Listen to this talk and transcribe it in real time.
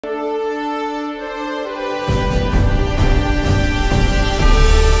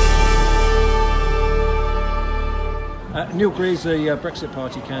Neil Greer's the Brexit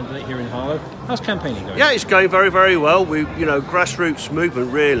Party candidate here in Harlow. How's campaigning going? Yeah, it's going very, very well. We, grassroots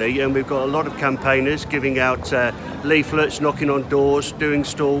movement really, and we've got a lot of campaigners giving out leaflets, knocking on doors, doing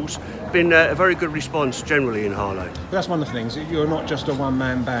stalls. Been a very good response generally in Harlow. That's one of the things. You're not just a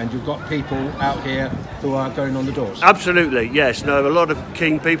one-man band. You've got people out here who are going on the doors. Absolutely, yes. No, a lot of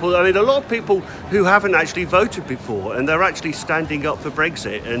keen people. I mean, a lot of people who haven't actually voted before, and they're actually standing up for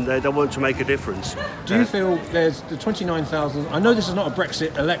Brexit, and they want to make a difference. Do you feel there's the 29,000? I know this is not a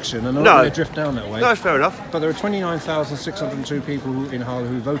Brexit election, and I'm no, not going to drift down that way. No, that's fair enough. But there are 29,602 people in Harlow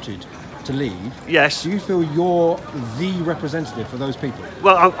who voted to leave. Yes. Do you feel you're the representative for those people?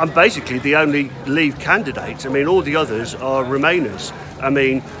 Well, I'm basically the only Leave candidate. I mean, all the others are Remainers. I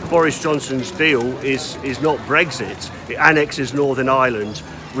mean, Boris Johnson's deal is not Brexit. It annexes Northern Ireland.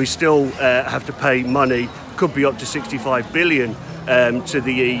 We still have to pay money, could be up to 65 billion to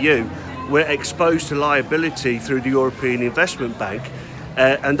the EU. We're exposed to liability through the European Investment Bank,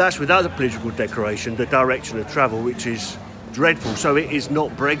 and that's without the political declaration, the direction of travel, which is dreadful. So it is not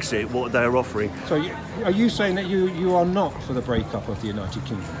Brexit what they're offering. So are you saying that you are not for the breakup of the United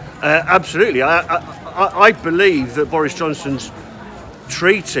Kingdom? Absolutely. I believe that Boris Johnson's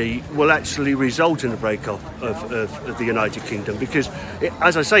treaty will actually result in a breakup of the United Kingdom because,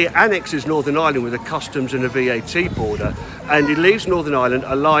 as I say, it annexes Northern Ireland with a customs and a VAT border, and it leaves Northern Ireland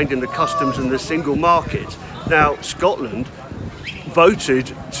aligned in the customs and the single market. Now, Scotland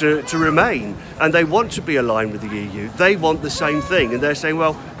voted to remain, and they want to be aligned with the EU. They want the same thing, and they're saying,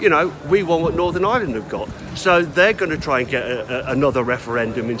 well, we want what Northern Ireland have got. So they're going to try and get another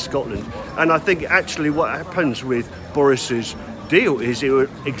referendum in Scotland. And I think actually what happens with Boris's deal is it would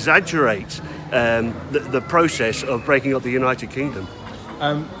exaggerate the process of breaking up the United Kingdom.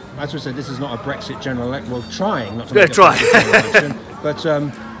 As we said, this is not a Brexit general election. Well, trying not to make try. Election, but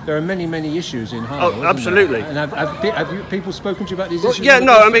there are many issues in Harlow. Oh, absolutely. And have you people spoken to you about these issues? Yeah,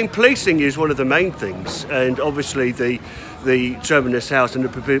 no, I mean, policing is one of the main things, and obviously the Terminus House and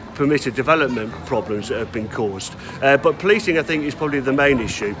the permitted development problems that have been caused. But policing, I think, is probably the main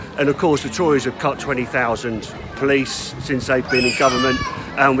issue. And of course, the Tories have cut 20,000 police since they've been in government,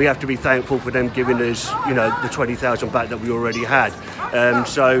 and we have to be thankful for them giving us, the 20,000 back that we already had.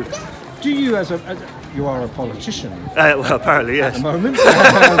 So, do you, you are a politician? Well, apparently, yes. At the moment.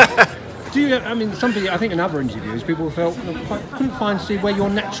 Do you? I mean, I think in other interviews, people felt couldn't see where your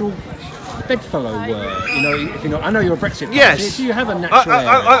natural bedfellow were. If you're not, I know you're a Brexit party. Yes. Do you have a natural?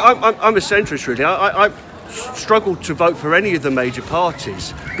 I'm a centrist, really. I've struggled to vote for any of the major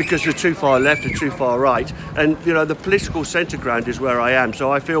parties because they're too far left and too far right, and the political centre ground is where I am.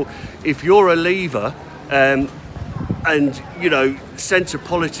 So I feel if you're a leaver. And centre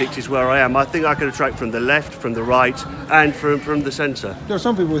politics is where I am. I think I can attract from the left, from the right, and from the centre. There are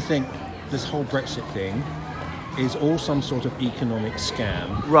some people who think this whole Brexit thing is all some sort of economic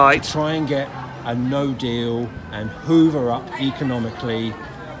scam, right? To try and get a no deal and hoover up economically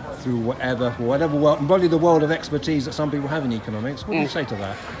through whatever world, and probably the world of expertise that some people have in economics. What do you say to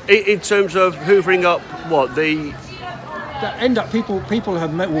that? In terms of hoovering up what that end up people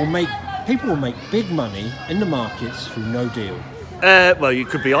will make big money in the markets through no deal. Well, you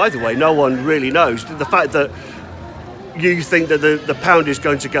could be either way. No one really knows. The fact that you think that the pound is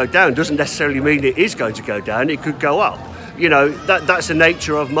going to go down doesn't necessarily mean it is going to go down. It could go up. That's the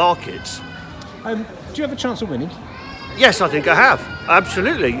nature of markets. Do you have a chance of winning? Yes, I think I have.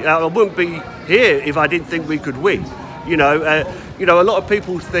 Absolutely. I wouldn't be here if I didn't think we could win. A lot of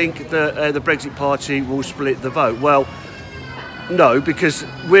people think that the Brexit Party will split the vote. Well, no, because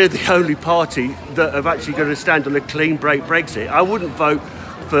we're the only party that are actually going to stand on a clean break Brexit. I wouldn't vote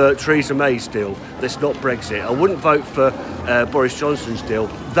for Theresa May's deal. That's not Brexit. I wouldn't vote for Boris Johnson's deal.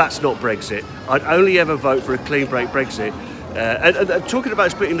 That's not Brexit. I'd only ever vote for a clean break Brexit. And talking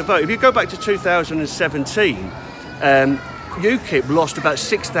about splitting the vote, if you go back to 2017, UKIP lost about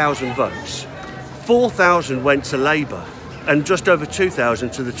 6,000 votes. 4,000 went to Labour and just over 2,000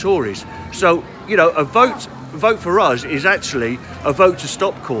 to the Tories. So, a vote for us is actually a vote to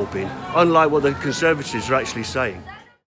stop Corbyn, unlike what the Conservatives are actually saying.